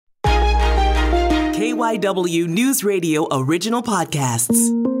KYW News Radio original podcasts.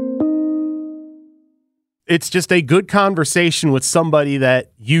 It's just a good conversation with somebody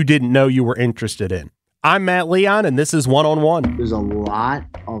that you didn't know you were interested in. I'm Matt Leon, and this is One on One. There's a lot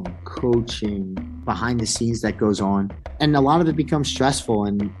of coaching behind the scenes that goes on, and a lot of it becomes stressful,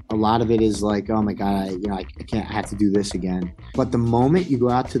 and a lot of it is like, oh my God, I have to do this again. But the moment you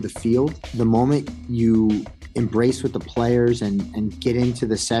go out to the field, the moment you embrace with the players and get into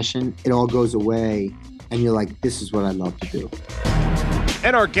the session, it all goes away, and you're like, this is what I love to do.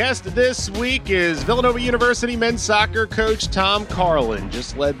 And our guest this week is Villanova University men's soccer coach Tom Carlin.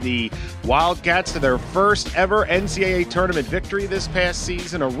 Just led the Wildcats to their first ever NCAA tournament victory this past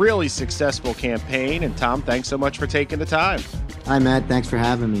season, a really successful campaign. And Tom, thanks so much for taking the time. Hi, Matt. Thanks for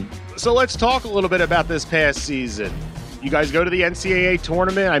having me. So let's talk a little bit about this past season. You guys go to the NCAA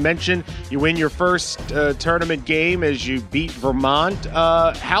tournament. I mentioned you win your first tournament game as you beat Vermont.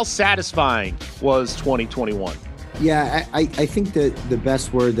 How satisfying was 2021? Yeah, I think that the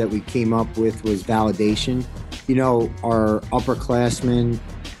best word that we came up with was validation. You know, our upperclassmen,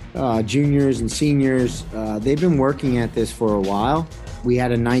 juniors and seniors, they've been working at this for a while. We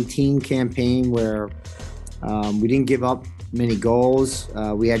had a 19 campaign where we didn't give up many goals.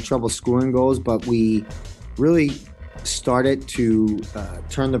 We had trouble scoring goals, but we really started to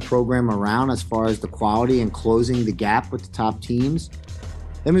turn the program around as far as the quality and closing the gap with the top teams.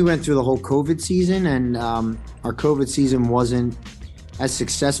 Then we went through the whole COVID season, and our COVID season wasn't as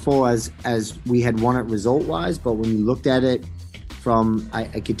successful as we had won it result-wise. But when you looked at it from,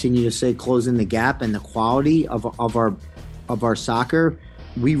 I continue to say, closing the gap and the quality of our soccer,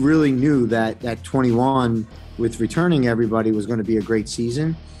 we really knew that 21 with returning everybody was going to be a great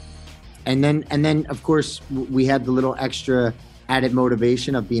season. And then of course we had the little extra added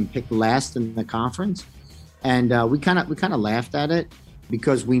motivation of being picked last in the conference, and we kind of laughed at it,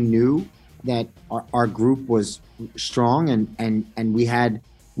 because we knew that our group was strong and we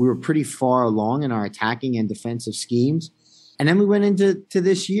were pretty far along in our attacking and defensive schemes. And then we went into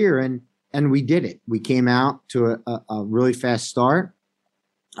this year and we did it. We came out to a really fast start.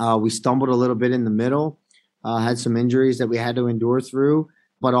 We stumbled a little bit in the middle, had some injuries that we had to endure through,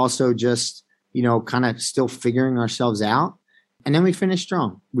 but also just, kind of still figuring ourselves out. And then we finished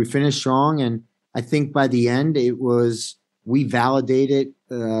strong. And I think by the end we validated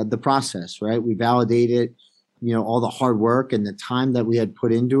the process, right? We validated, all the hard work and the time that we had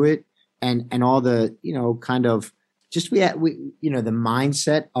put into it, and all the, kind of just the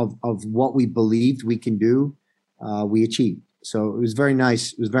mindset of what we believed we can do, we achieved. So it was very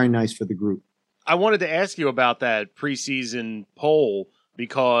nice. It was very nice for the group. I wanted to ask you about that preseason poll,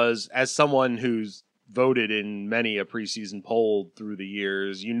 because as someone who's voted in many a preseason poll through the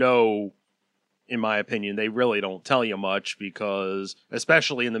years, in my opinion, they really don't tell you much, because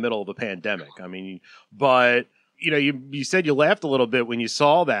especially in the middle of a pandemic. I mean, but you said you laughed a little bit when you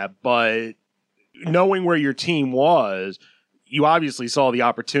saw that, but knowing where your team was, you obviously saw the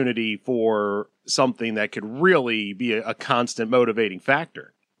opportunity for something that could really be a constant motivating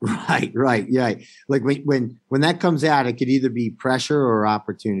factor. Right. Yeah. Like when that comes out, it could either be pressure or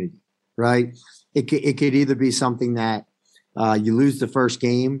opportunity, right? It could either be something that you lose the first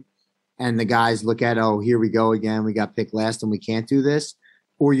game and the guys look at, oh, here we go again, we got picked last and we can't do this,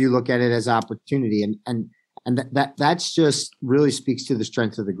 or you look at it as opportunity, and that's just really speaks to the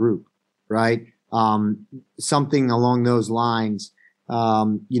strength of the group, right? Something along those lines,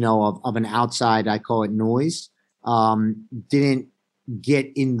 of an outside, I call it noise, didn't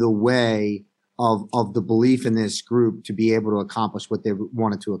get in the way of the belief in this group to be able to accomplish what they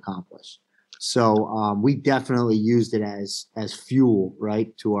wanted to accomplish. So we definitely used it as fuel,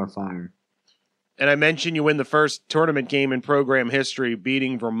 right, to our fire. And I mentioned you win the first tournament game in program history,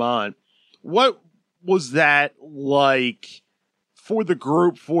 beating Vermont. What was that like for the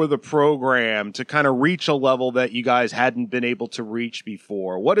group, for the program, to kind of reach a level that you guys hadn't been able to reach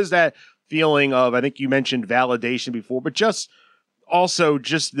before? What is that feeling of, I think you mentioned validation before, but just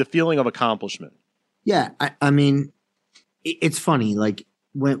the feeling of accomplishment? Yeah, I mean, it's funny, like,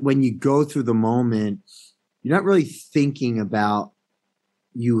 when you go through the moment, you're not really thinking about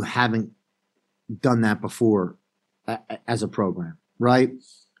you haven't done that before as a program, right?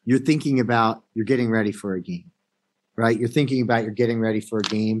 You're thinking about you're getting ready for a game, right? You're thinking about you're getting ready for a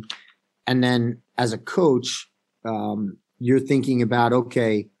game. And then as a coach, you're thinking about,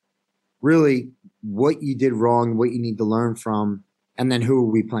 okay, really what you did wrong, what you need to learn from, and then who are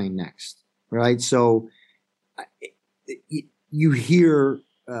we playing next, right? So you hear,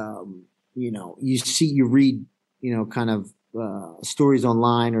 you read, kind of stories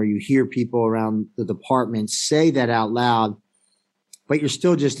online, or you hear people around the department say that out loud. but you're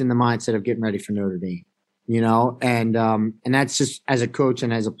still just in the mindset of getting ready for Notre Dame, and that's just as a coach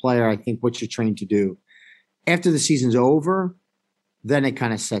and as a player, I think what you're trained to do. After the season's over, then it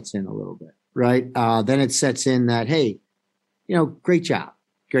kind of sets in a little bit, right? Then it sets in that, hey, great job.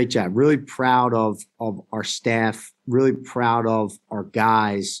 Really proud of our staff, really proud of our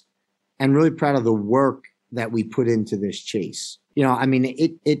guys, and really proud of the work that we put into this chase.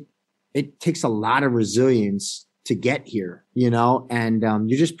 It takes a lot of resilience to get here, and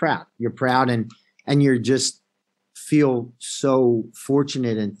you're just proud. You're proud and you're just feel so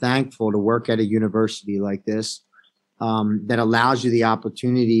fortunate and thankful to work at a university like this that allows you the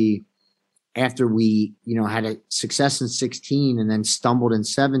opportunity after we, had a success in 16 and then stumbled in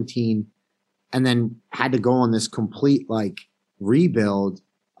 17 and then had to go on this complete rebuild.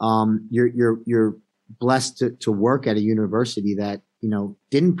 You're blessed to work at a university that,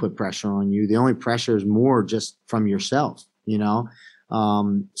 didn't put pressure on you. The only pressure is more just from yourself,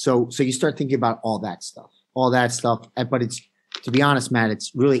 so you start thinking about all that stuff. But it's, to be honest, Matt,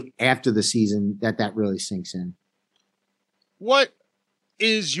 it's really after the season that really sinks in. What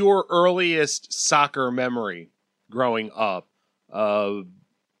is your earliest soccer memory growing up?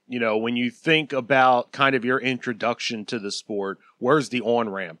 When you think about kind of your introduction to the sport, where's the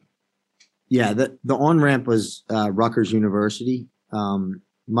on-ramp? Yeah, the on-ramp was Rutgers University.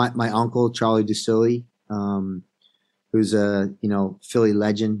 My uncle, Charlie DeSilly, who's a Philly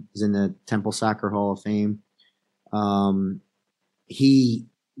legend, is in the Temple Soccer Hall of Fame. He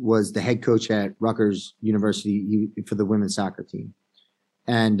was the head coach at Rutgers University for the women's soccer team.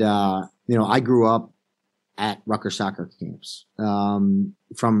 And, I grew up at Rutgers soccer camps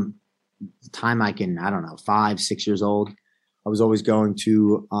from the time I can, 5, 6 years old. I was always going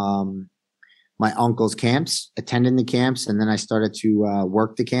to my uncle's camps, attending the camps, and then I started to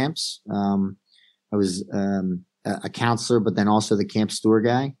work the camps. I was a counselor, but then also the camp store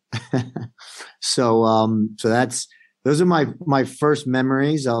guy. So those are my first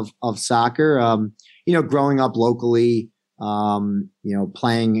memories of soccer. Growing up locally,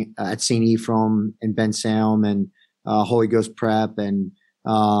 playing at St. Ephraim and Ben Salem and Holy Ghost Prep and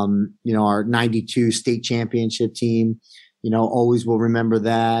our 92 state championship team. Always will remember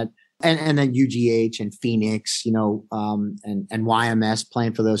that. And then UGH and Phoenix, and YMS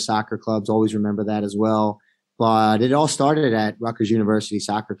playing for those soccer clubs. Always remember that as well. But it all started at Rutgers University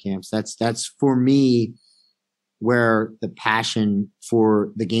soccer camps. That's for me where the passion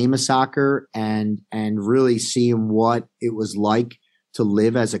for the game of soccer and really seeing what it was like to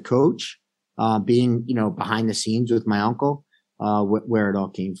live as a coach, being behind the scenes with my uncle, where it all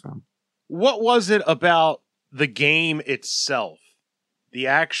came from. What was it about the game itself, the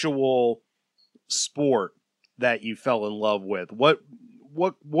actual sport, that you fell in love with? What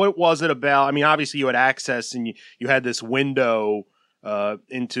was it about? I mean, obviously you had access and you had this window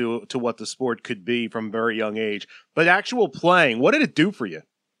into what the sport could be from a very young age, but actual playing, what did it do for you?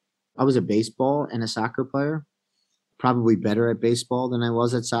 I was a baseball and a soccer player, probably better at baseball than I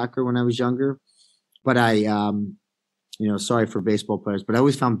was at soccer when I was younger. But I, sorry for baseball players, but I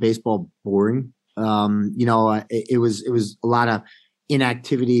always found baseball boring. It was a lot of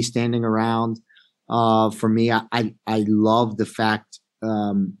inactivity, standing around. For me, I love the fact,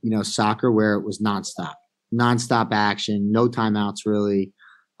 soccer where it was nonstop action, no timeouts really.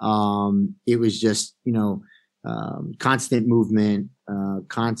 It was just, constant movement,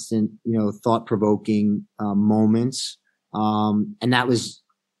 constant, thought-provoking moments. And that was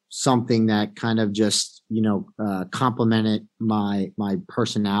something that kind of just, complemented my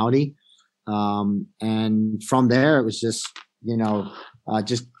personality. And from there, it was just,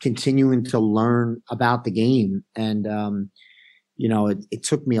 just continuing to learn about the game. And, it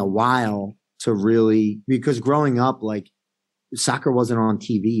took me a while to really, because growing up, soccer wasn't on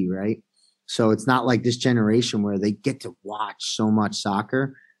TV, right? So it's not like this generation where they get to watch so much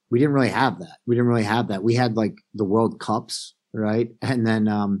soccer. We didn't really have that. We had the World Cups, right? And then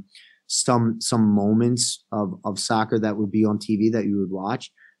some moments of soccer that would be on TV that you would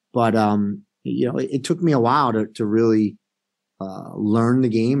watch. But it took me a while to really learn the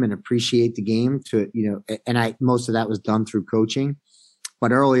game and appreciate the game. And most of that was done through coaching.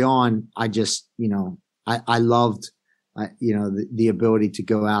 But early on, I just I loved the ability to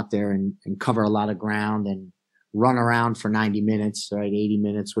go out there and cover a lot of ground and run around for 90 minutes, right? 80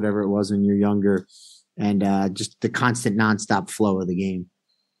 minutes, whatever it was when you're younger, and just the constant nonstop flow of the game.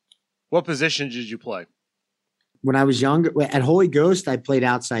 What position did you play? When I was younger, at Holy Ghost, I played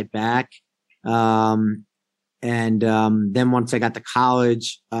outside back. And then once I got to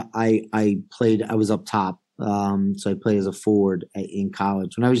college, I was up top. So I played as a forward in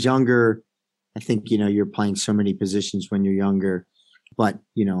college. When I was younger, I think, you're playing so many positions when you're younger. But,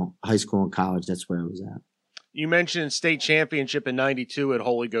 high school and college, that's where I was at. You mentioned state championship in 92 at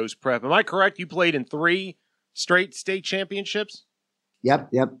Holy Ghost Prep. Am I correct? You played in 3 straight state championships?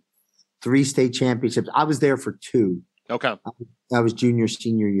 Yep. 3 state championships. I was there for 2. Okay. That was junior,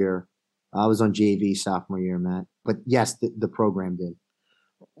 senior year. I was on JV sophomore year, Matt. But yes, the program did.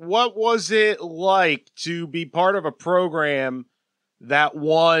 What was it like to be part of a program that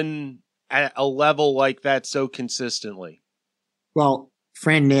won at a level like that so consistently? Well,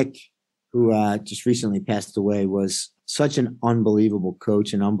 Fran Nick, who just recently passed away, was such an unbelievable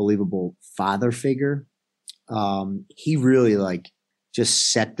coach, an unbelievable father figure. He really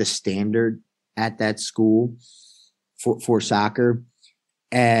just set the standard at that school for soccer.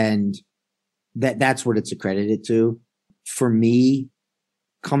 And that's what it's accredited to. For me,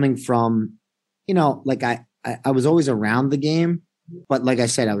 coming from, I was always around the game, but like I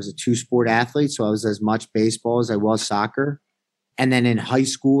said, I was a 2-sport athlete. So I was as much baseball as I was soccer. And then in high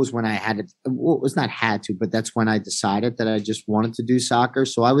school is when I had it. Well, it was not had to, but that's when I decided that I just wanted to do soccer.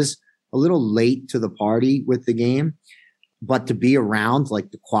 So I was a little late to the party with the game, but to be around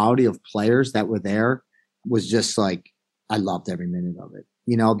the quality of players that were there was just I loved every minute of it,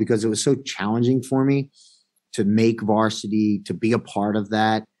 because it was so challenging for me to make varsity, to be a part of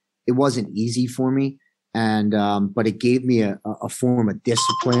that. It wasn't easy for me. And, but it gave me a form of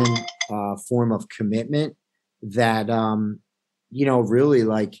discipline, form of commitment that,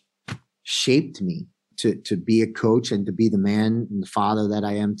 really shaped me to be a coach and to be the man and the father that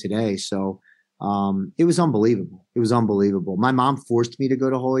I am today. So, it was unbelievable. It was unbelievable. My mom forced me to go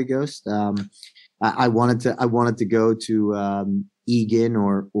to Holy Ghost. I wanted to go to, Egan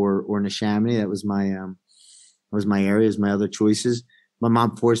or Neshaminy. That was my areas, my other choices. My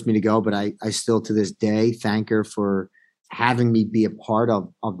mom forced me to go, but I still to this day thank her for having me be a part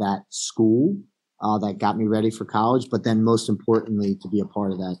of that school that got me ready for college, but then most importantly, to be a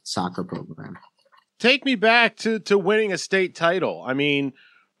part of that soccer program. Take me back to winning a state title. I mean,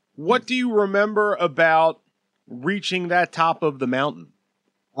 what do you remember about reaching that top of the mountain?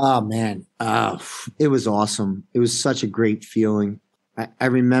 Oh, man. It was awesome. It was such a great feeling. I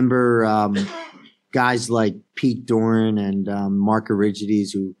remember guys like Pete Doran and Mark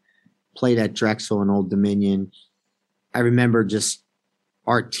Origides, who played at Drexel and Old Dominion. I remember just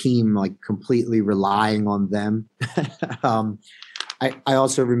our team completely relying on them. I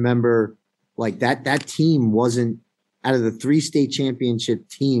also remember that team wasn't, out of the 3 state championship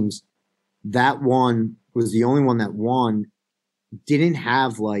teams, that one was the only one that won, didn't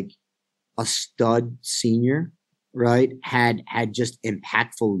have a stud senior, right? Had just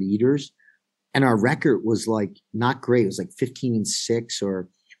impactful leaders. And our record was not great. It was 15-6, or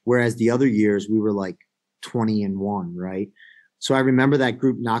whereas the other years we were 20-1, right? So I remember that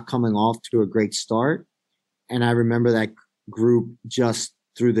group not coming off to a great start. And I remember that group just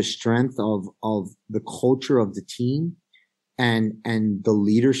through the strength of the culture of the team and the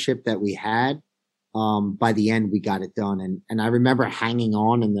leadership that we had. By the end, we got it done. And I remember hanging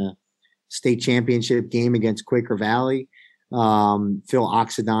on in the state championship game against Quaker Valley. Phil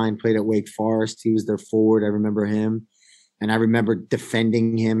Oxidine played at Wake Forest. He was their forward. I remember him. And I remember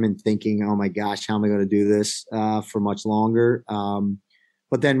defending him and thinking, oh my gosh, how am I going to do this for much longer?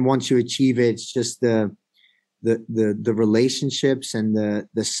 But then once you achieve it, it's just the relationships and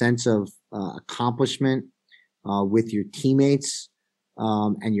the sense of accomplishment with your teammates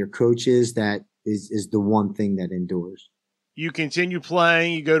and your coaches that is the one thing that endures. You continue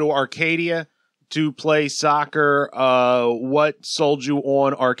playing. You go to Arcadia to play soccer. What sold you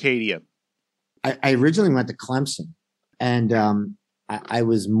on Arcadia? I originally went to Clemson, and I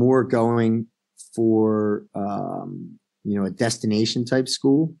was more going for a destination type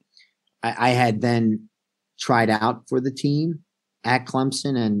school. I had then tried out for the team at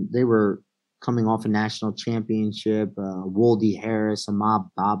Clemson, and they were coming off a national championship. Wolde Harris, Ahmad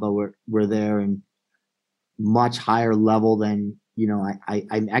Baba were there, and much higher level than, I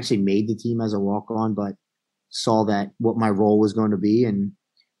actually made the team as a walk-on, but saw that what my role was going to be and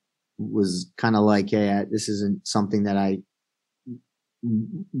was kind of hey, this isn't something that I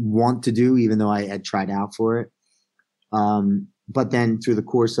want to do, even though I had tried out for it. But then through the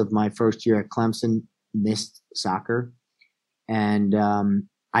course of my first year at Clemson, missed soccer. And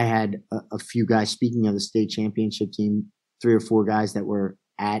I had a few guys, speaking of the state championship team, 3 or 4 guys that were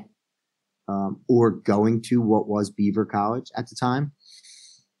at or going to what was Beaver College at the time.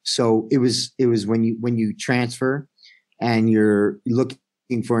 So it was when you transfer and you're looking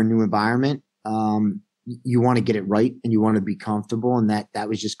for a new environment, you want to get it right and you want to be comfortable, and that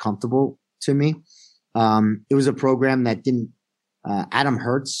was just comfortable to me. It was a program that Adam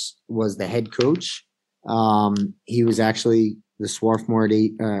Hertz was the head coach. He was actually the Swarthmore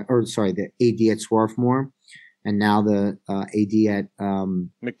the AD at Swarthmore, and now the AD at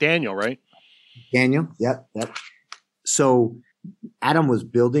McDaniel, right? Daniel. Yep. So Adam was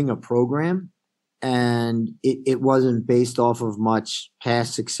building a program, and it wasn't based off of much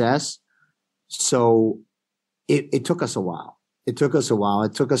past success. So it took us a while. It took us a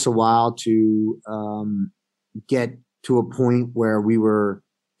while to get to a point where we were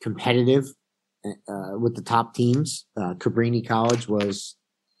competitive with the top teams. Cabrini College was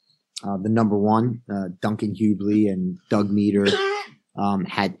the number one. Duncan Hughley and Doug Meter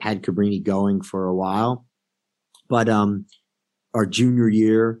had Cabrini going for a while. But our junior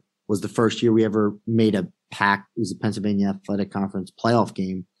year was the first year we ever made a PAC. It was a Pennsylvania Athletic Conference playoff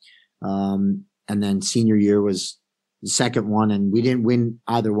game. And then senior year was the second one, and we didn't win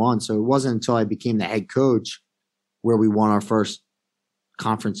either one. So it wasn't until I became the head coach where we won our first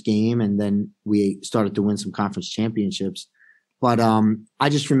conference game, and then we started to win some conference championships. But I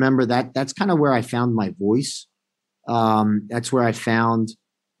just remember that's kind of where I found my voice. That's where I found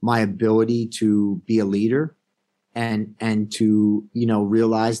my ability to be a leader and to,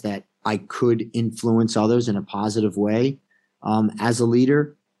 realize that I could influence others in a positive way. As a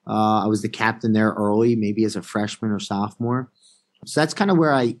leader, I was the captain there early, maybe as a freshman or sophomore. So that's kind of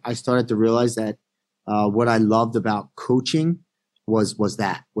where I started to realize that what I loved about coaching was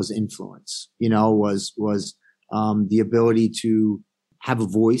influence, was the ability to have a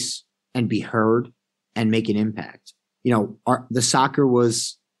voice and be heard and make an impact. The soccer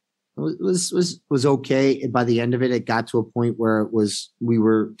was okay. By the end of it, it got to a point where we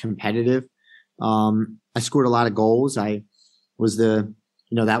were competitive. I scored a lot of goals. I was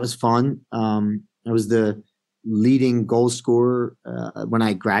that was fun. I was the leading goal scorer when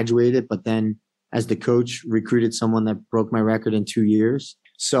I graduated, but then as the coach recruited someone that broke my record in 2 years.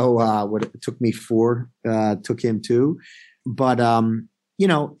 So what it took me 4, took him 2. But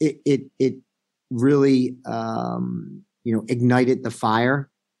it really ignited the fire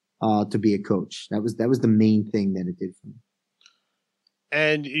to be a coach. That was the main thing that it did for me.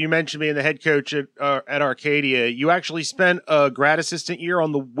 And you mentioned being the head coach at Arcadia. You actually spent a grad assistant year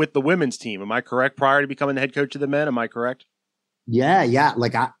with the women's team. Am I correct? Prior to becoming the head coach of the men, am I correct? Yeah.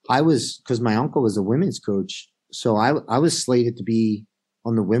 Like I was, because my uncle was a women's coach, so I was slated to be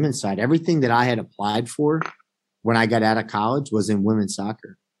on the women's side. Everything that I had applied for when I got out of college was in women's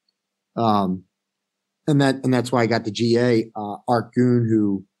soccer, and that's why I got the GA. Art Goon,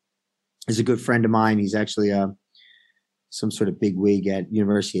 who is a good friend of mine, he's actually some sort of big wig at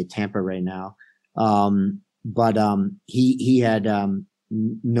University of Tampa right now. But he had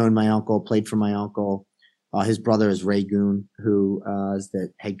known my uncle, played for my uncle. His brother is Ray Goon, who is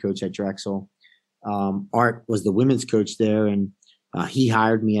the head coach at Drexel. Art was the women's coach there, and he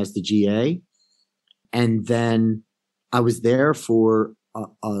hired me as the GA. And then I was there for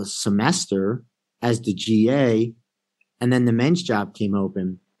a semester as the GA, and then the men's job came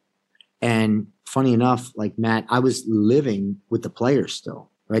open. And funny enough, like Matt, I was living with the players still,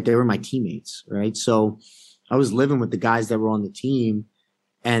 right? They were my teammates, right? So I was living with the guys that were on the team.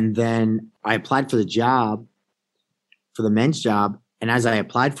 And then I applied for the job, for the men's job. And as I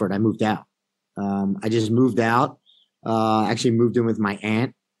applied for it, I moved out. I just moved out, actually moved in with my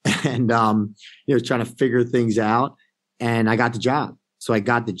aunt and, trying to figure things out. And I got the job. So I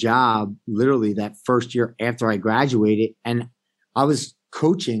got the job literally that first year after I graduated. And I was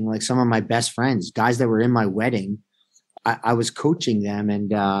coaching like some of my best friends, guys that were in my wedding. I was coaching them,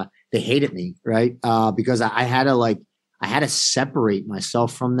 and they hated me, right? Because I had to separate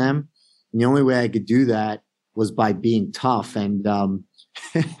myself from them. And the only way I could do that was by being tough. And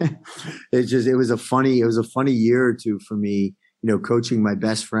it was a funny year or two for me, coaching my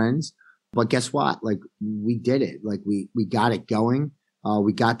best friends. But guess what? Like, we did it. Like, we got it going.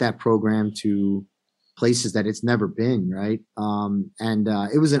 We got that program to places that it's never been, right? And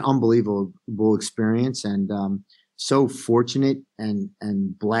it was an unbelievable experience, and so fortunate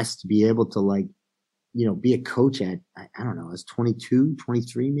and blessed to be able to be a coach at, I don't know, I was 22,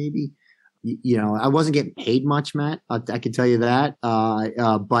 23 maybe. I wasn't getting paid much, Matt. I can tell you that.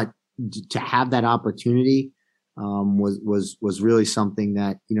 But to have that opportunity was really something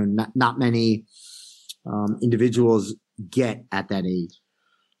that, not many individuals get at that age.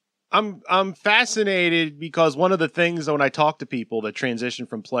 I'm fascinated because one of the things when I talk to people that transition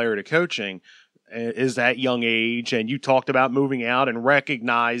from player to coaching is that young age. And you talked about moving out and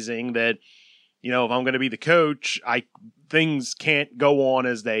recognizing that, if I'm going to be the coach, things can't go on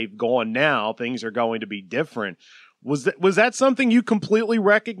as they've gone now. Things are going to be different. Was that something you completely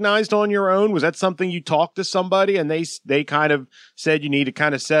recognized on your own? Was that something you talked to somebody and they kind of said you need to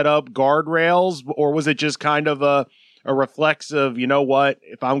kind of set up guardrails, or was it just kind of a reflexive, you know what,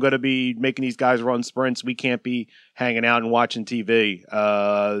 if I'm going to be making these guys run sprints, we can't be hanging out and watching TV.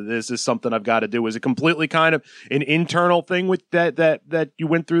 This is something I've got to do. Is it completely kind of an internal thing with that you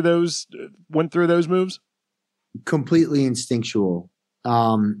went through those moves? Completely instinctual.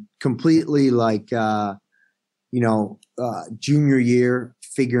 Completely like, junior year,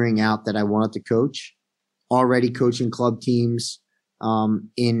 figuring out that I wanted to coach, already coaching club teams,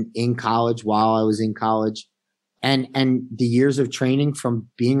 in college while I was in college, and the years of training from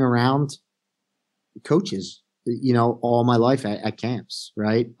being around coaches, all my life at camps,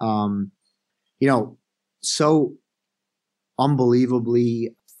 right? So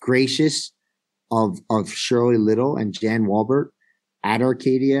unbelievably gracious of Shirley Little and Jan Walbert at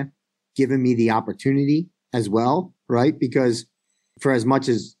Arcadia, giving me the opportunity as well, right? Because for as much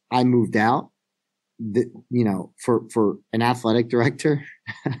as I moved out, for an athletic director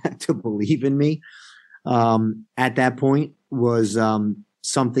to believe in me at that point was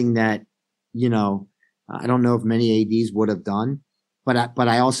something that, I don't know if many ADs would have done, but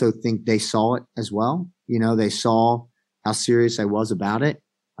I also think they saw it as well. They saw how serious I was about it.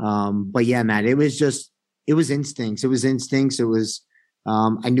 But yeah, Matt, it was instincts. It was,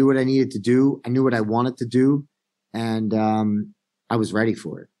 I knew what I needed to do. I knew what I wanted to do, and I was ready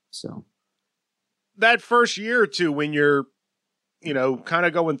for it. So that first year or two, when you're, kind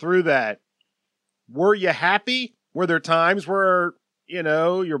of going through that, were you happy? Were there times where,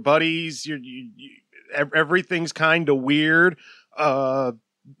 your buddies, everything's kind of weird?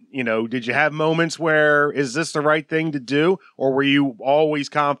 Did you have moments where, is this the right thing to do? Or were you always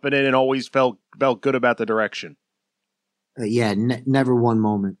confident and always felt good about the direction? Never one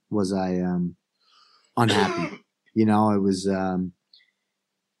moment was I unhappy.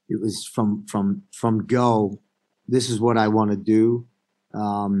 It was from go, this is what I want to do.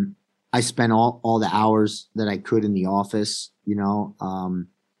 I spent all the hours that I could in the office,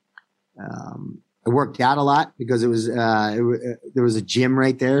 I worked out a lot because there was a gym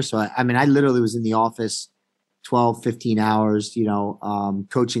right there. So I literally was in the office 12, 15 hours,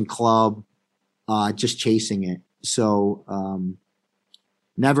 coaching club, just chasing it. So,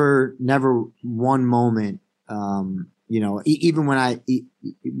 never one moment, even when I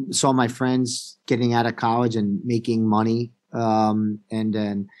saw my friends getting out of college and making money, and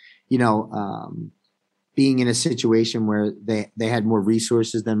then, being in a situation where they had more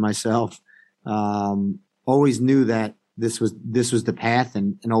resources than myself, always knew that this was the path,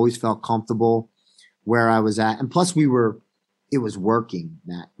 and always felt comfortable where I was at. And plus it was working,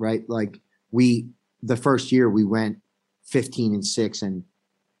 Matt, right? Like the first year we went 15-6 and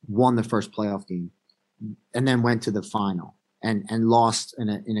won the first playoff game, and then went to the final and lost in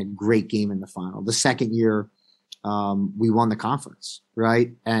a great game in the final. The second year, we won the conference,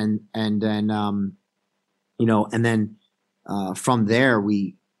 right? And then, from there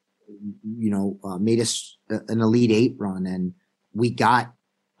we, made us an Elite Eight run, and we got,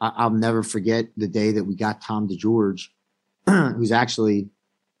 I'll never forget the day that we got Tom DeGeorge, who's actually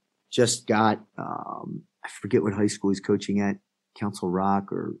just got, I forget what high school he's coaching at, Council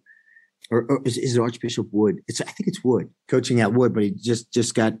Rock or is it Archbishop Wood? I think it's Wood, coaching at Wood, but he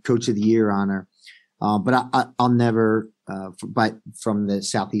just got Coach of the Year honor. But I'll never, from the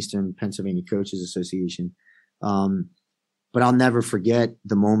Southeastern Pennsylvania Coaches Association. But I'll never forget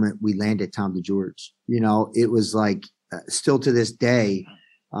the moment we landed Tom DeGeorge. It was like, still to this day,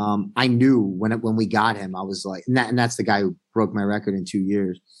 I knew when we got him, I was like, and that's the guy who broke my record in 2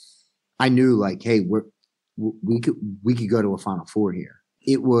 years. I knew, like, hey, we could go to a Final Four here.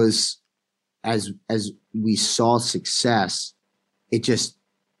 It was, as we saw success, it just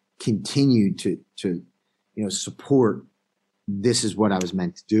continued to support, this is what I was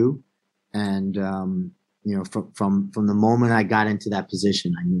meant to do. And from the moment I got into that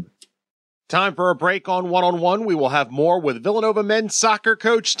position, I knew it. Time for a break on One-on-One. We will have more with Villanova men's soccer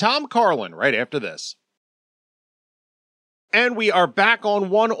coach Tom Carlin right after this. And we are back on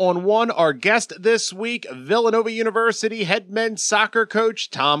One-on-One. Our guest this week, Villanova University head men's soccer coach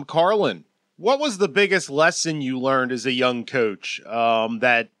Tom Carlin. What was the biggest lesson you learned as a young coach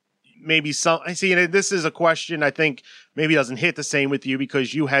that maybe I see, and this is a question I think maybe doesn't hit the same with you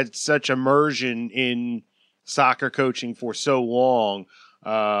because you had such immersion in soccer coaching for so long,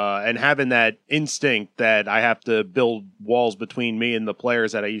 and having that instinct that I have to build walls between me and the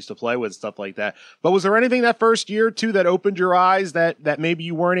players that I used to play with, stuff like that. But was there anything that first year or two that opened your eyes that maybe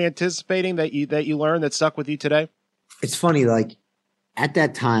you weren't anticipating that you learned that stuck with you today? It's funny, like at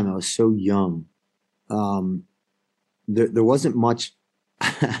that time I was so young. There wasn't much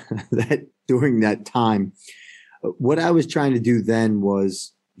that during that time. What I was trying to do then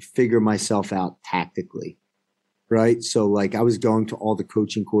was figure myself out tactically, right? So like I was going to all the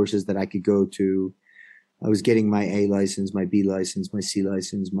coaching courses that I could go to. I was getting my A license, my B license, my C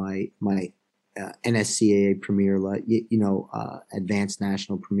license, my NSCAA Premier, Advanced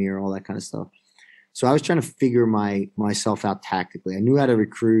National Premier, all that kind of stuff. So I was trying to figure myself out tactically. I knew how to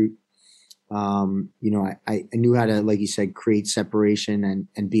recruit. I knew how to, like you said, create separation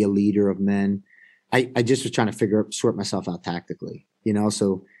and be a leader of men. I just was trying to sort myself out tactically,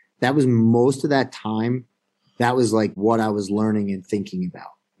 so that was most of that time. That was like what I was learning and thinking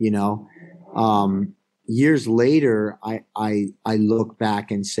about, years later, I look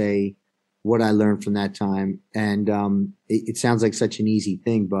back and say what I learned from that time. And it sounds like such an easy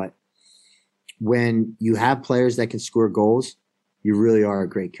thing, but when you have players that can score goals, you really are a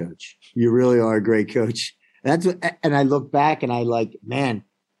great coach. You really are a great coach. And I look back and I like, man,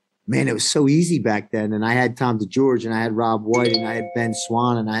 it was so easy back then. And I had Tom DeGeorge and I had Rob White and I had Ben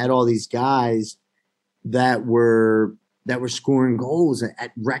Swan and I had all these guys that were scoring goals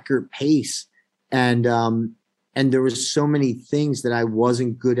at record pace. And there was so many things that I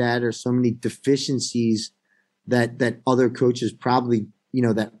wasn't good at, or so many deficiencies that other coaches probably,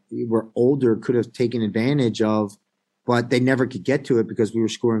 that were older could have taken advantage of, but they never could get to it because we were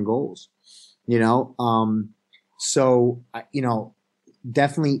scoring goals, So,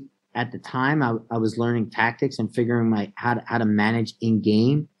 definitely at the time I was learning tactics and figuring how to manage in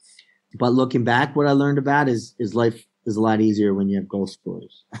game. But looking back, what I learned about is life is a lot easier when you have goal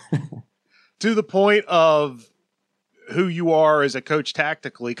scorers. To the point of who you are as a coach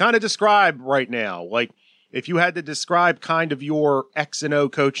tactically, kind of describe right now, like if you had to describe kind of your X and O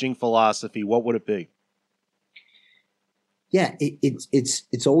coaching philosophy, what would it be? Yeah,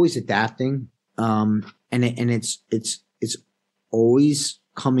 it's always adapting. And it's always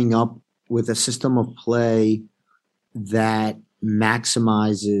coming up with a system of play that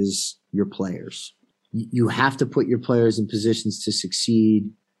maximizes your players. You have to put your players in positions to succeed.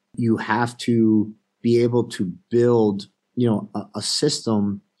 You have to be able to build, a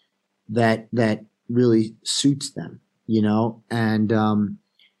system that really suits them, and,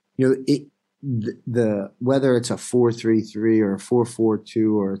 whether it's a 4-3-3 or a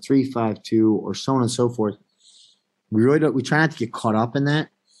 4-4-2 or a 3-5-2 or so on and so forth, we try not to get caught up in that.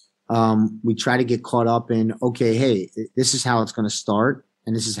 We try to get caught up in, okay, hey, this is how it's going to start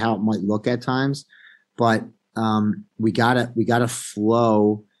and this is how it might look at times, but we gotta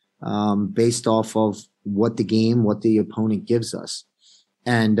flow based off of what the opponent gives us.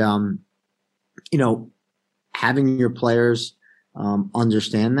 And, having your players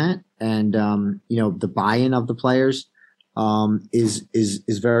understand that and, the buy-in of the players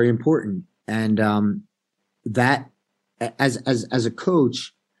is very important. And that as a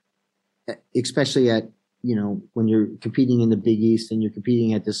coach, especially at, when you're competing in the Big East and you're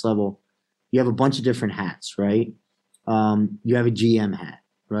competing at this level, you have a bunch of different hats, right? You have a GM hat,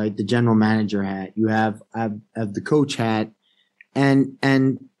 right? The general manager hat. You have the coach hat, and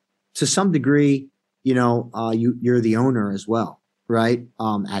to some degree, you're the owner as well, right?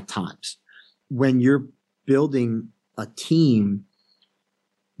 At times, when you're building a team,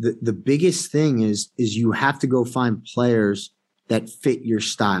 the biggest thing is you have to go find players that fit your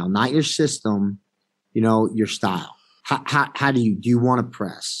style, not your system, your style. How do you want to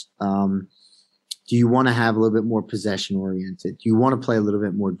press? Do you want to have a little bit more possession oriented? Do you want to play a little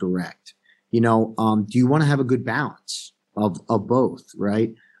bit more direct? Do you want to have a good balance of both?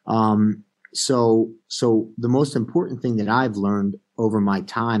 Right. So the most important thing that I've learned over my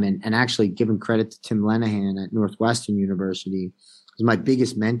time and actually giving credit to Tim Lenahan at Northwestern University is my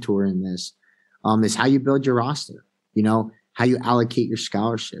biggest mentor in this, is how you build your roster, how you allocate your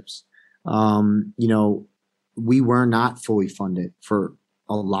scholarships. We were not fully funded for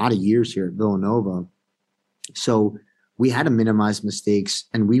a lot of years here at Villanova. So we had to minimize mistakes,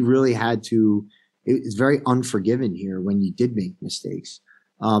 and we really had to, it's very unforgiving here when you did make mistakes,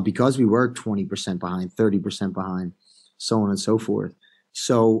 because we were 20% behind, 30% behind, so on and so forth.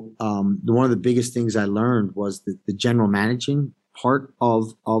 So, one of the biggest things I learned was the general managing part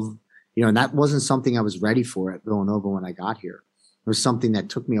of, and that wasn't something I was ready for at Villanova when I got here. It was something that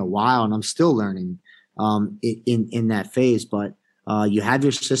took me a while, and I'm still learning, in that phase. But, you have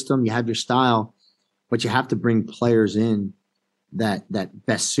your system, you have your style, but you have to bring players in that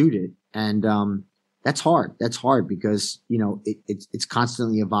best suited. And, that's hard. That's hard because, it's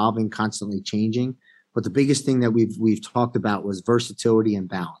constantly evolving, constantly changing. But the biggest thing that we've talked about was versatility and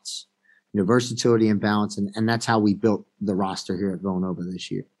balance, versatility and balance. And that's how we built the roster here at Villanova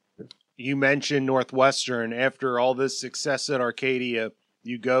this year. You mentioned Northwestern. After all this success at Arcadia,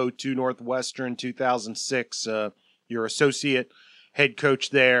 you go to Northwestern 2006. You're associate head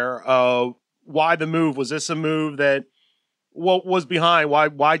coach there. why the move? Was this a move that what was behind?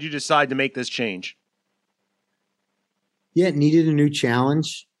 Why'd you decide to make this change? Yeah, it needed a new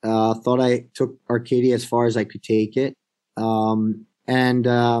challenge. Thought I took Arcadia as far as I could take it. And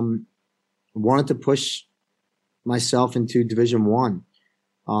wanted to push myself into Division One.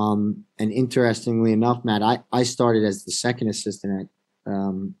 And interestingly enough, Matt, I started as the second assistant at,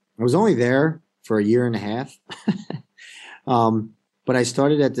 I was only there for a year and a half. But I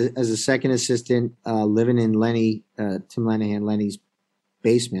started as a second assistant, living in Tim Lenny's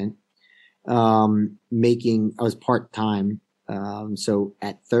basement, I was part-time. So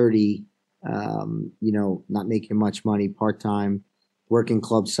at 30, not making much money, part-time, working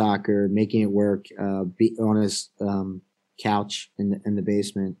club soccer, making it work, be on his, couch in the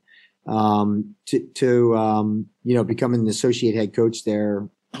basement, to becoming the associate head coach there.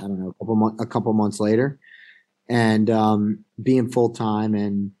 I don't know, a couple months later, and being full time,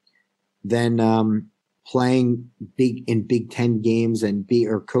 and then playing in Big Ten games and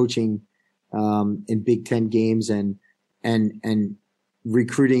coaching in Big Ten games and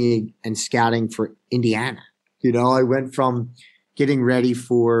recruiting and scouting for Indiana. I went from getting ready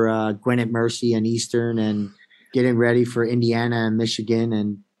for Gwinnett Mercy and Eastern, and getting ready for Indiana and Michigan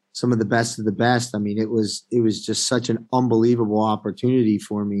and some of the best of the best. I mean, it was just such an unbelievable opportunity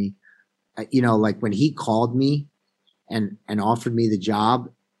for me. Like when he called me and offered me the job,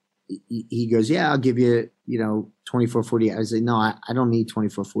 he goes, "Yeah, I'll give you, 24, 48." I was like, "No, I don't need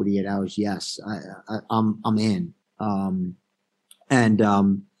 24, 48 hours. Yes, I'm in."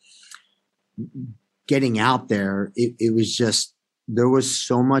 Getting out there, it was just, there was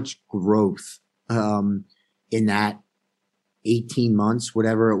so much growth in that 18 months,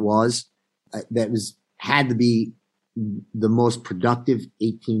 whatever it was, had to be the most productive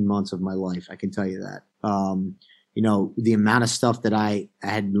 18 months of my life. I can tell you that. The amount of stuff that I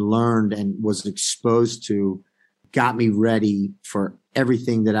had learned and was exposed to got me ready for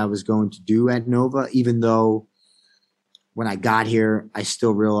everything that I was going to do at Nova, even though when I got here, I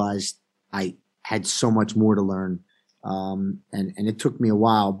still realized I had so much more to learn. And it took me a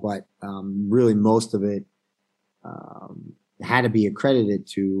while, but really most of it had to be accredited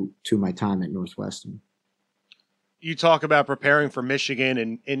to my time at Northwestern. You talk about preparing for Michigan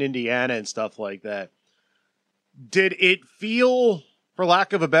and in Indiana and stuff like that. Did it feel, for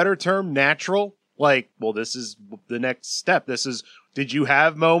lack of a better term, natural? Like, well, this is the next step. Did you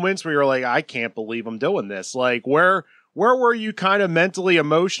have moments where you're like, I can't believe I'm doing this? Like, where were you kind of mentally,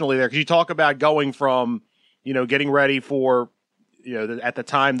 emotionally there? Because you talk about going from, getting ready for, at the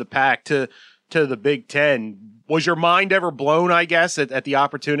time, the Pac to the Big Ten. Was your mind ever blown, I guess, at the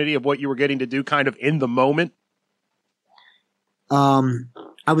opportunity of what you were getting to do kind of in the moment? I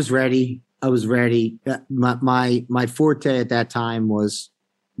was ready. My forte at that time was,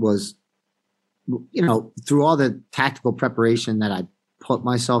 through all the tactical preparation that I put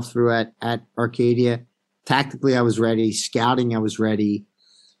myself through at Arcadia, tactically I was ready. Scouting, I was ready.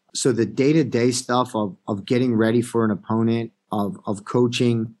 So the day-to-day stuff of getting ready for an opponent, of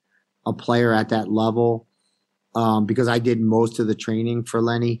coaching a player at that level, because I did most of the training for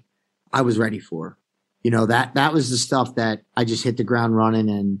Lenny, I was ready for. That was the stuff that I just hit the ground running,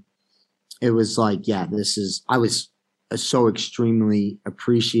 and it was like, yeah, I was so extremely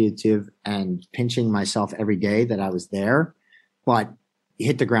appreciative and pinching myself every day that I was there, but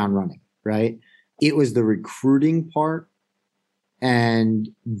hit the ground running, right? It was the recruiting part and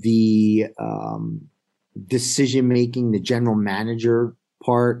the decision-making, the general manager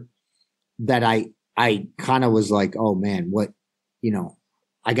part that I kind of was like, oh man,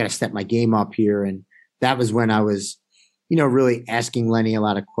 I got to step my game up here. And that was when I was, really asking Lenny a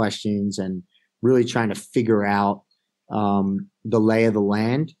lot of questions and really trying to figure out the lay of the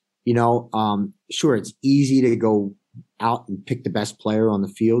land. Sure, it's easy to go out and pick the best player on the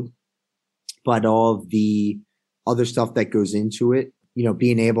field, but all of the other stuff that goes into it,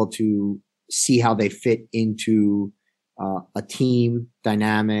 being able to see how they fit into a team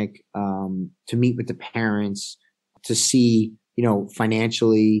dynamic, to meet with the parents, to see,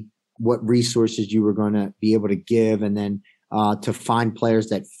 financially what resources you were going to be able to give, and then to find players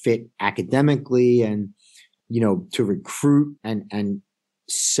that fit academically, and to recruit and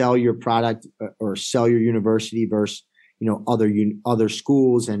sell your product or sell your university versus other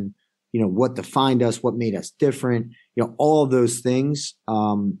schools, and what defined us, what made us different, all of those things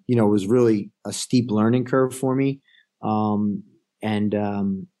was really a steep learning curve for me,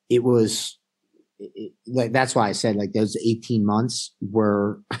 it was. That's why I said, like, those 18 months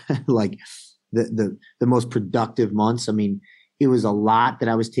were like the most productive months. I mean, it was a lot that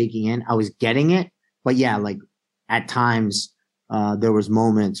I was taking in. I was getting it, but yeah, like at times, there was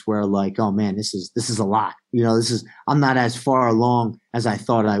moments where like, oh man, this is a lot. I'm not as far along as I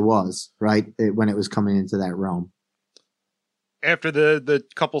thought I was, right? When it was coming into that realm. After the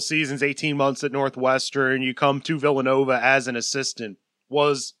couple seasons, 18 months at Northwestern, you come to Villanova as an assistant.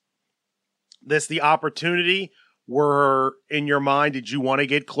 Was this the opportunity? Were in your mind, did you want to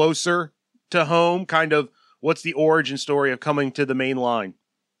get closer to home? Kind of, what's the origin story of coming to the main line?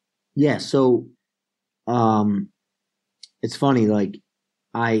 Yeah. So, it's funny. Like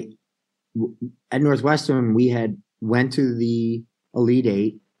at Northwestern, we had went to the Elite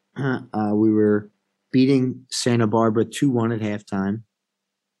Eight. We were beating Santa Barbara 2-1 at halftime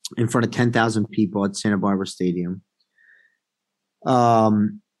in front of 10,000 people at Santa Barbara Stadium.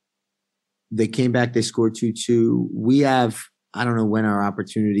 They came back, they scored 2-2. We have, I don't know when our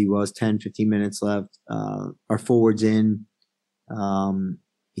opportunity was, 10, 15 minutes left. Our forward's in.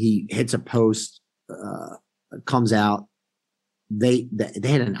 He hits a post, comes out. They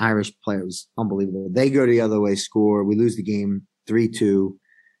had an Irish player. It was unbelievable. They go the other way, score. We lose the game 3-2.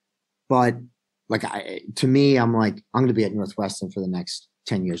 But like to me, I'm like, I'm going to be at Northwestern for the next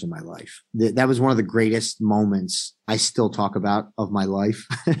 10 years of my life. That was one of the greatest moments I still talk about of my life.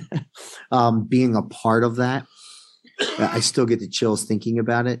 Being a part of that. I still get the chills thinking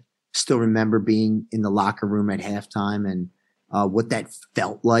about it. Still remember being in the locker room at halftime and what that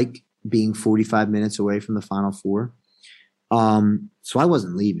felt like being 45 minutes away from the Final Four. So I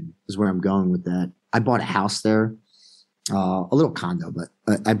wasn't leaving is where I'm going with that. I bought a house there, a little condo, but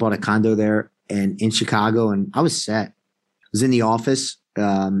I bought a condo there and in Chicago, and I was set. I was in the office,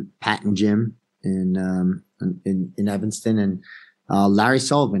 Pat and Jim in Evanston, and Larry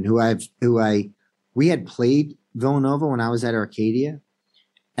Sullivan, we had played Villanova when I was at Arcadia,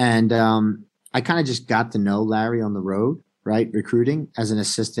 and I kind of just got to know Larry on the road, right, recruiting as an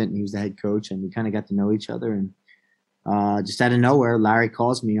assistant, and he was the head coach, and we kind of got to know each other. And just out of nowhere, Larry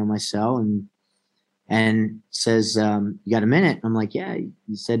calls me on my cell and says, "You got a minute?" I'm like, "Yeah."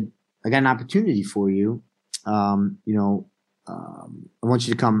 He said, "I got an opportunity for you. I want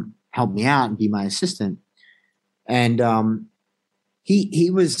you to come help me out and be my assistant." And he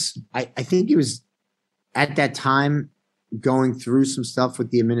was, I think he was at that time going through some stuff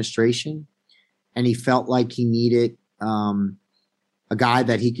with the administration, and he felt like he needed a guy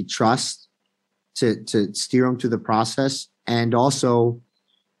that he could trust to steer him through the process, and also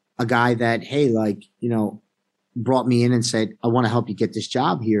a guy that, hey, like, brought me in and said, "I want to help you get this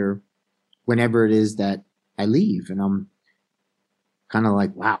job here whenever it is that I leave." And I'm kind of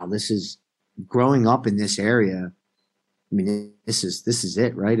like, wow, this is growing up in this area. I mean, this is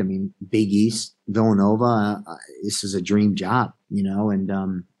it, right? I mean, Big East, Villanova, this is a dream job,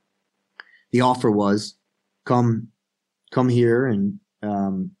 and the offer was come here and,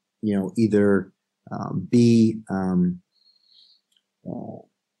 either be, I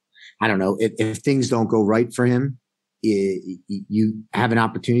don't know, if things don't go right for him, you have an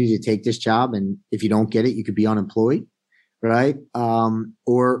opportunity to take this job. And if you don't get it, you could be unemployed, right?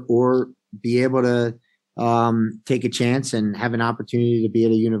 Or be able to take a chance and have an opportunity to be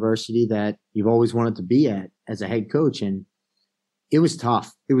at a university that you've always wanted to be at as a head coach. And it was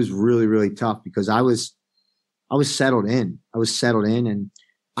tough. It was really, really tough because I was settled in. And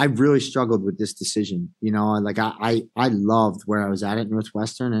I really struggled with this decision. Like I loved where I was at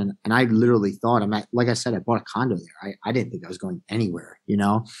Northwestern, and I literally thought, like I said, I bought a condo there. I didn't think I was going anywhere, and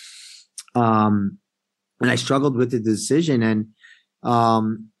I struggled with the decision. And,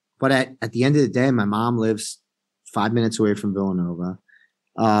 but at the end of the day, my mom lives 5 minutes away from Villanova.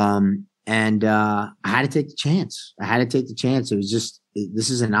 And I had to take the chance. It was just, this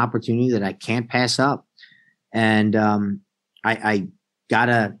is an opportunity that I can't pass up. And, I got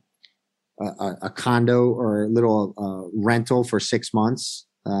a condo or a little rental for 6 months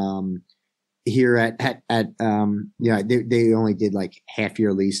here at they only did like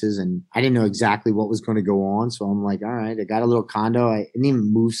half-year leases, and I didn't know exactly what was going to go on. So I'm like, all right, I got a little condo. I didn't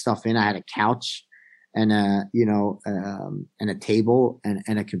even move stuff in. I had a couch and and a table and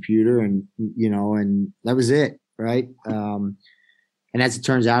a computer, and and that was it, right? And as it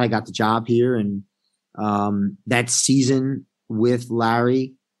turns out, I got the job here, and that season with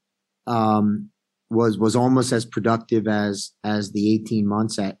Larry was almost as productive as the 18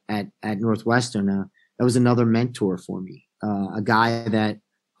 months at Northwestern. That was another mentor for me, a guy that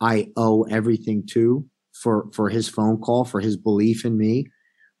I owe everything to for his phone call, for his belief in me.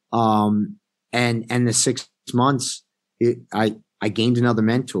 And the 6 months, I gained another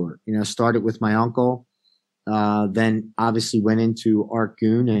mentor. Started with my uncle, then obviously went into Art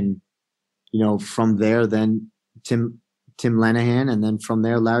Goon, and from there, then Tim Lenahan, and then from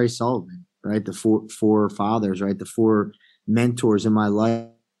there, Larry Sullivan, right? The four fathers, right? The four mentors in my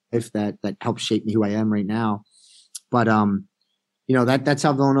life that helped shape me who I am right now. But that's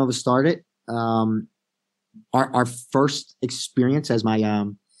how Villanova started. Our first experience as my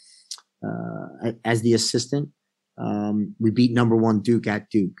as the assistant, we beat number 1 Duke at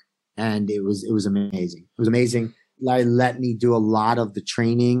Duke, and it was amazing. It was amazing. Larry let me do a lot of the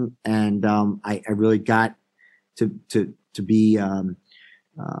training, and I really got to be a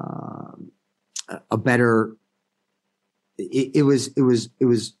better. It was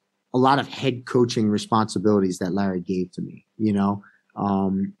a lot of head coaching responsibilities that Larry gave to me,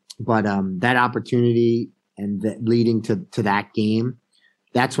 but that opportunity and that leading to that game,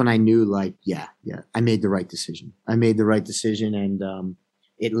 that's when I knew, like, yeah, I made the right decision. And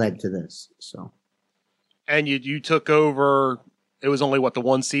it led to this. So, and you took over. It was only the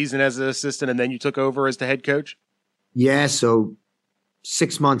one season as an assistant, and then you took over as the head coach. Yeah. So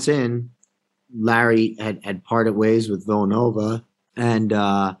 6 months in, Larry had parted ways with Villanova, and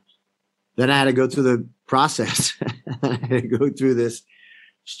then I had to go through the process. I had to go through this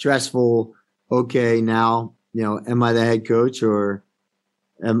stressful, okay, now, am I the head coach, or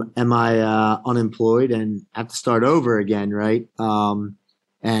am I unemployed and have to start over again, right?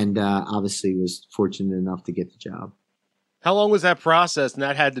 And obviously was fortunate enough to get the job. How long was that process? And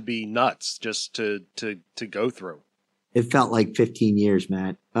that had to be nuts just to go through. It felt like 15 years,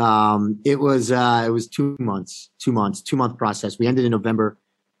 Matt. It was 2 months, 2-month process. We ended in November,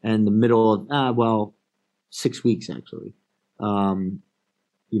 and the middle of 6 weeks actually.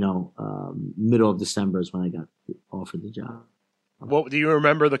 Middle of December is when I got offered the job. What do you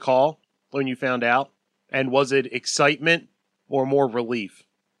remember the call when you found out? And was it excitement or more relief?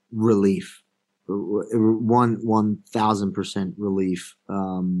 Relief, 1,000% relief.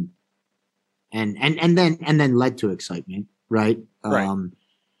 And then led to excitement, right? Right.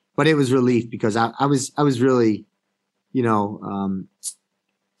 But it was relief because I was really,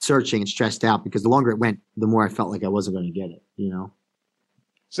 searching and stressed out, because the longer it went, the more I felt like I wasn't going to get it,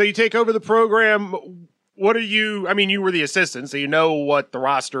 So you take over the program. What are you? I mean, you were the assistant, so you know what the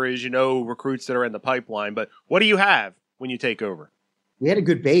roster is. You know recruits that are in the pipeline. But what do you have when you take over? We had a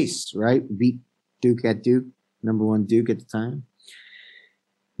good base, right? We beat Duke at Duke, number 1 Duke at the time.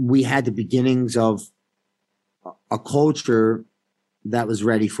 We had the beginnings of a culture that was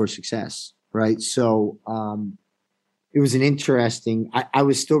ready for success, right? So it was an interesting. I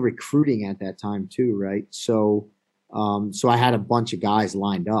was still recruiting at that time too, right? So I had a bunch of guys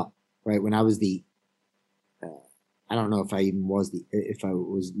lined up, right? When I was I don't know if I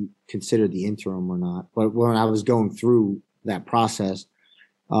was considered the interim or not, but when I was going through that process,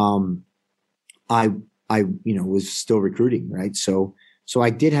 I was still recruiting, right? So I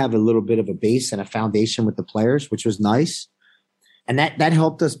did have a little bit of a base and a foundation with the players, which was nice. And that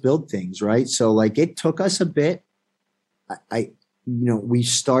helped us build things, right? So like it took us a bit. We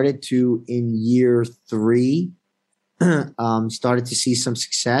started to, in year 3, started to see some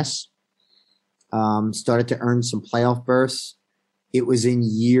success, started to earn some playoff berths. It was in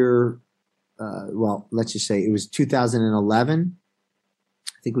year, let's just say it was 2011.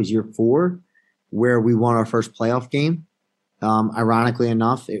 I think it was year 4 where we won our first playoff game. Ironically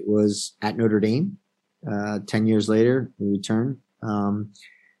enough, it was at Notre Dame. 10 years later, we returned.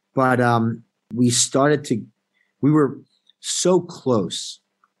 We were so close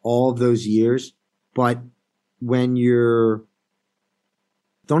all of those years, but when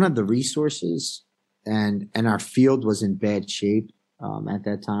don't have the resources, and our field was in bad shape at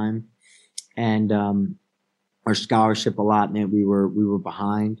that time, and our scholarship allotment, we were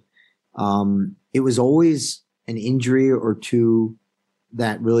behind. It was always an injury or two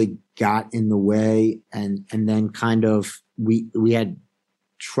that really got in the way, and then kind of we had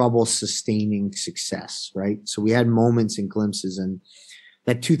trouble sustaining success, right? So we had moments and glimpses, and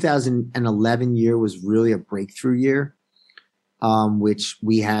that 2011 year was really a breakthrough year, which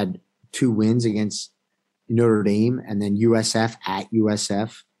we had 2 wins against Notre Dame and then USF at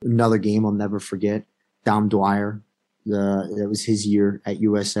USF. Another game I'll never forget. Dom Dwyer, that was his year at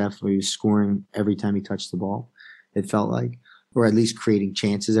USF, where he was scoring every time he touched the ball, it felt like, or at least creating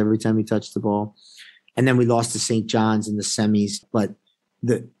chances every time he touched the ball. And then we lost to St. John's in the semis. But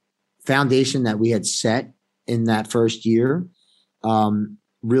the foundation that we had set in that first year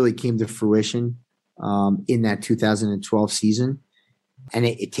really came to fruition in that 2012 season. And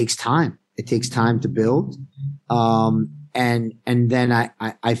it takes time. It takes time to build. And then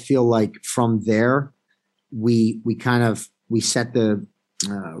I feel like from there, we set the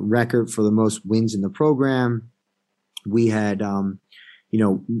record for the most wins in the program. We had,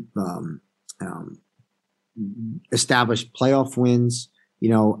 established playoff wins,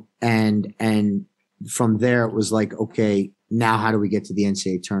 and from there, it was like, okay, now how do we get to the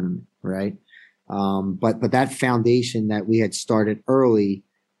NCAA tournament, right? But that foundation that we had started early,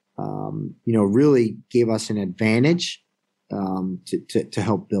 really gave us an advantage to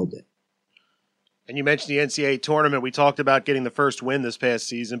help build it. And you mentioned the NCAA tournament. We talked about getting the first win this past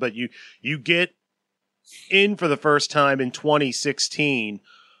season, but you get in for the first time in 2016.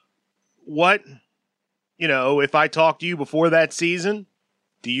 What, if I talked to you before that season,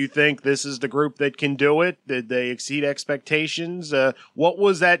 do you think this is the group that can do it? Did they exceed expectations? What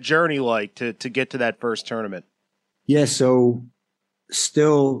was that journey like to get to that first tournament? Yeah, so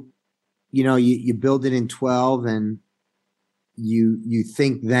still, you build it in 12 and you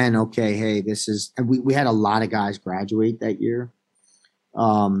think then, okay, hey, this is, and we had a lot of guys graduate that year,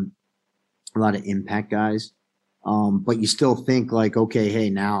 a lot of impact guys, but you still think like, okay, hey,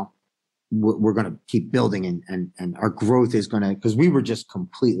 now we're going to keep building and our growth is going to, because we were just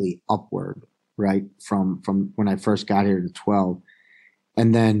completely upward, right, from when I first got here to 12.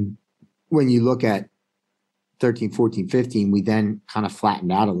 And then when you look at 13, 14, 15, we then kind of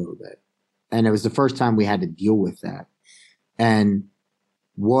flattened out a little bit. And it was the first time we had to deal with that. And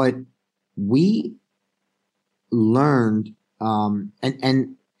what we learned,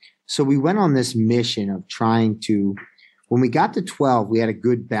 and so we went on this mission of trying to, when we got to 12, we had a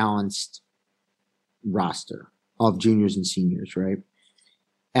good balanced roster of juniors and seniors, right?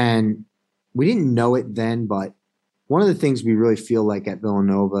 And we didn't know it then, but one of the things we really feel like at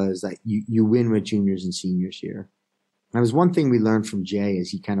Villanova is that you win with juniors and seniors here. And it was one thing we learned from Jay as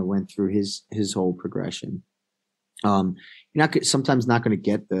he kind of went through his whole progression. You're sometimes not going to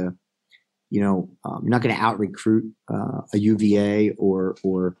get the, you're not going to out recruit a UVA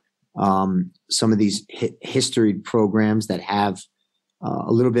or some of these history programs that have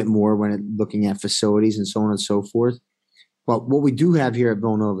a little bit more when looking at facilities and so on and so forth. But what we do have here at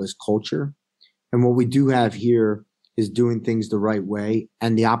Villanova is culture. And what we do have here is doing things the right way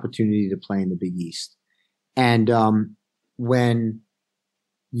and the opportunity to play in the Big East. And when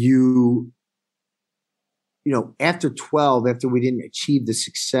after 12, after we didn't achieve the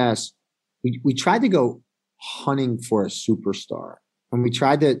success, we tried to go hunting for a superstar. And we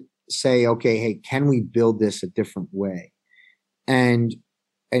tried to say, okay, hey, can we build this a different way? And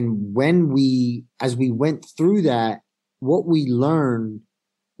as we went through that, what we learned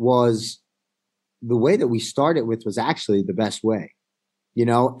was the way that we started with was actually the best way,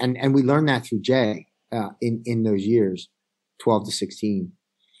 and we learned that through Jay in those years, 12 to 16.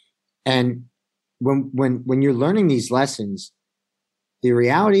 And when you're learning these lessons, the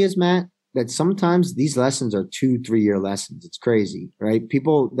reality is, Matt, that sometimes these lessons are 2-3 year lessons. It's crazy, right?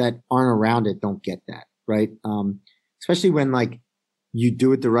 People that aren't around it don't get that, right? Especially when like you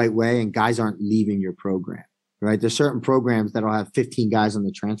do it the right way and guys aren't leaving your program, right? There's certain programs that'll have 15 guys on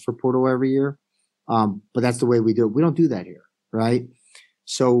the transfer portal every year. But that's the way we do it. We don't do that here, right?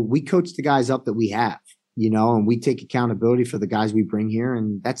 So we coach the guys up that we have, and we take accountability for the guys we bring here,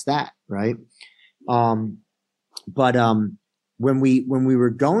 and that's that, right? But when we were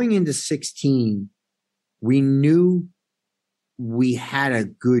going into 16, we knew we had a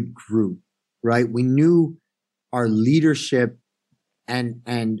good group, right? We knew our leadership and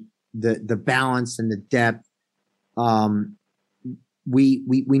the balance and the depth. We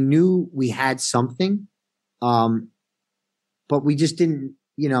knew we had something, but we just didn't,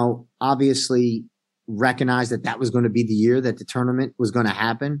 obviously recognize that was going to be the year that the tournament was going to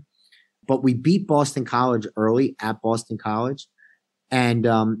happen. But we beat Boston College early at Boston College. And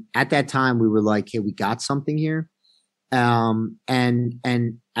at that time, we were like, hey, we got something here. And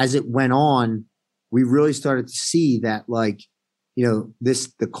as it went on, we really started to see that, like,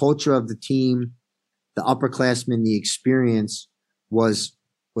 the culture of the team, the upperclassmen, the experience was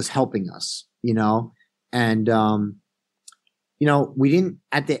helping us, and, we didn't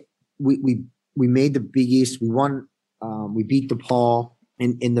we made the Big East. We won, we beat DePaul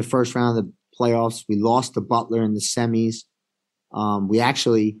in the first round of the playoffs. We lost to Butler in the semis.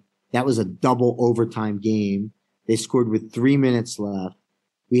 That was a double overtime game. They scored with 3 minutes left.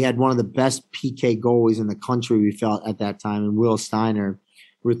 We had one of the best PK goalies in the country, we felt at that time, in Will Steiner.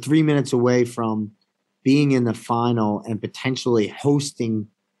 We're 3 minutes away from being in the final and potentially hosting,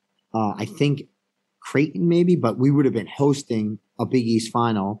 I think, Creighton maybe, but we would have been hosting a Big East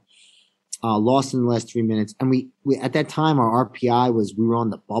final. Lost in the last 3 minutes. And we at that time, our RPI we were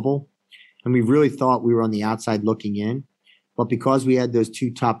on the bubble, and we really thought we were on the outside looking in. But because we had those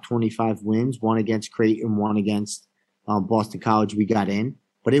 2 top 25 wins, one against Creighton, one against Boston College, we got in.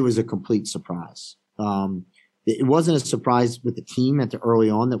 But it was a complete surprise. It wasn't a surprise with the team at the early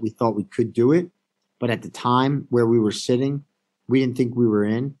on that we thought we could do it. But at the time where we were sitting, we didn't think we were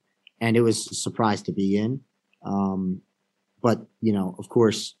in. and it was a surprise to be in. But, you know, of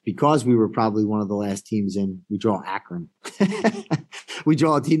course, because we were probably one of the last teams in, we draw Akron. We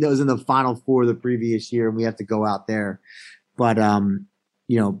draw a team that was in the Final Four the previous year, and we have to go out there. But,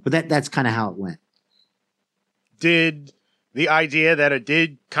 you know, but that's kind of how it went. Did the idea that it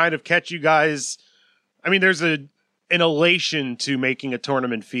did kind of catch you guys? I mean, there's an elation to making a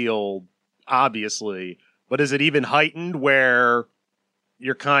tournament field, obviously, but is it even heightened where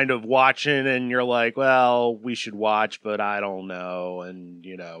you're kind of watching and you're like, well, we should watch, but I don't know. And,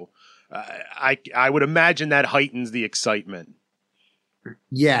 you know, I would imagine that heightens the excitement.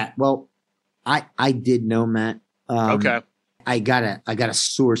 Yeah. Well, I did know, Matt. Okay. I got a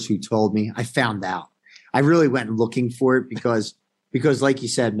source who told me. I found out. I really went looking for it because like you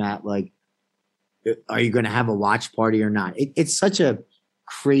said, Matt, like, are you going to have a watch party or not? It's such a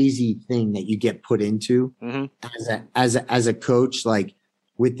crazy thing that you get put into as a coach, like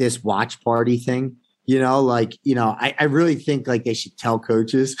with this watch party thing, you know, like, you know, I really think like they should tell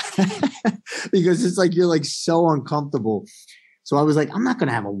coaches because it's like, you're like so uncomfortable. So I was like, I'm not going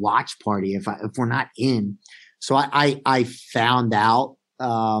to have a watch party if we're not in. So I found out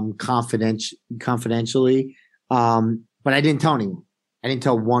confidentially, but I didn't tell anyone. I didn't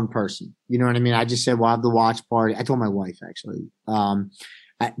tell one person. You know what I mean? I just said, well, I have the watch party. I told my wife actually.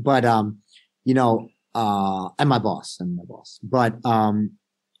 You know, and my boss,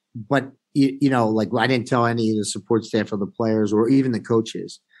 but you know, like I didn't tell any of the support staff or the players or even the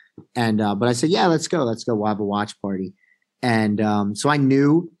coaches. And, but I said, yeah, let's go. We'll have a watch party. And, so I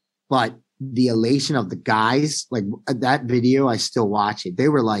knew, but the elation of the guys, like that video, I still watch it. They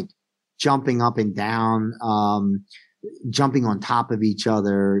were like jumping up and down, jumping on top of each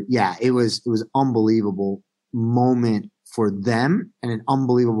other. Yeah, it was unbelievable moment for them and an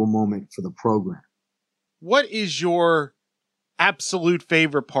unbelievable moment for the program. What is your absolute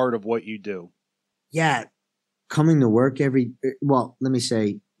favorite part of what you do? Yeah, coming to work let me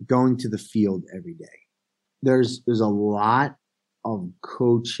say going to the field every day. There's a lot of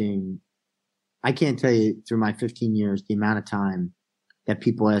coaching. I can't tell you through my 15 years, the amount of time that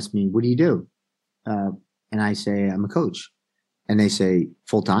people ask me, what do you do? And I say, I'm a coach. And they say,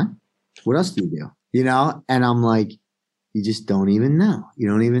 full time? What else do you do? You know? And I'm like, you just don't even know. You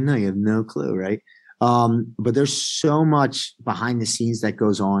don't even know. You have no clue, right? But there's so much behind the scenes that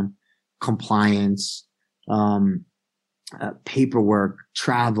goes on. Compliance, paperwork,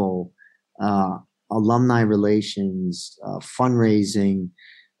 travel, alumni relations, fundraising,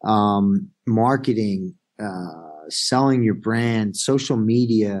 marketing, selling your brand, social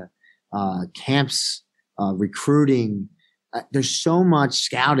media, camps, recruiting. There's so much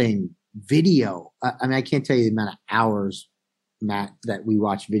scouting, video. I mean, I can't tell you the amount of hours, Matt, that we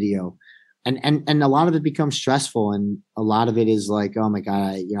watch video, and a lot of it becomes stressful, and a lot of it is like, oh my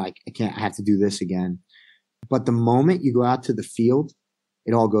God, I can't. I have to do this again. But the moment you go out to the field,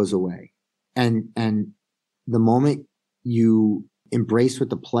 it all goes away, and the moment you embrace with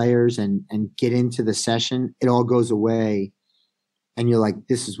the players and get into the session, it all goes away, and you're like,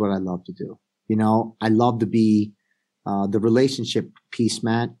 this is what I love to do. You know, I love to be the relationship piece,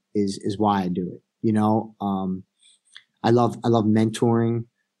 Matt, is why I do it. You know, I love mentoring.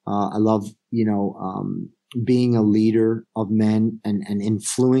 I love, you know, being a leader of men and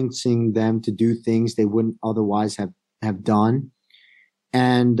influencing them to do things they wouldn't otherwise have done.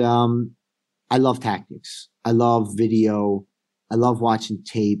 And I love tactics. I love video. I love watching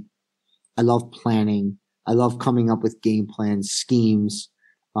tape. I love planning. I love coming up with game plans, schemes.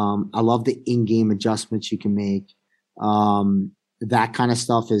 I love the in-game adjustments you can make. That kind of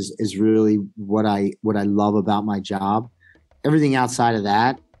stuff is really what I love about my job. Everything outside of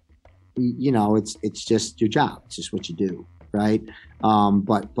that, you know, it's just your job. It's just what you do, right?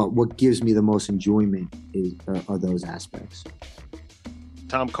 But what gives me the most enjoyment are those aspects.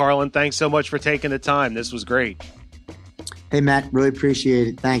 Tom Carlin, thanks so much for taking the time. This was great. Hey, Matt, really appreciate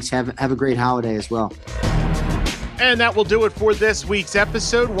it. Thanks. Have a great holiday as well. And that will do it for this week's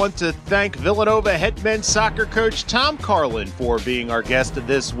episode. Want to thank Villanova head men's soccer coach Tom Carlin for being our guest of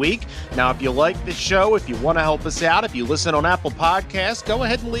this week. Now, if you like the show, if you want to help us out, if you listen on Apple Podcasts, go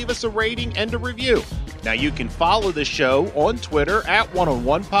ahead and leave us a rating and a review. Now, you can follow the show on Twitter at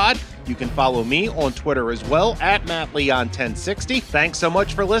 @OneOnOnePod. You can follow me on Twitter as well at MattLeon1060. Thanks so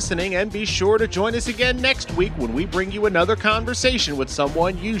much for listening, and be sure to join us again next week when we bring you another conversation with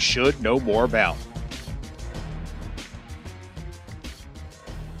someone you should know more about.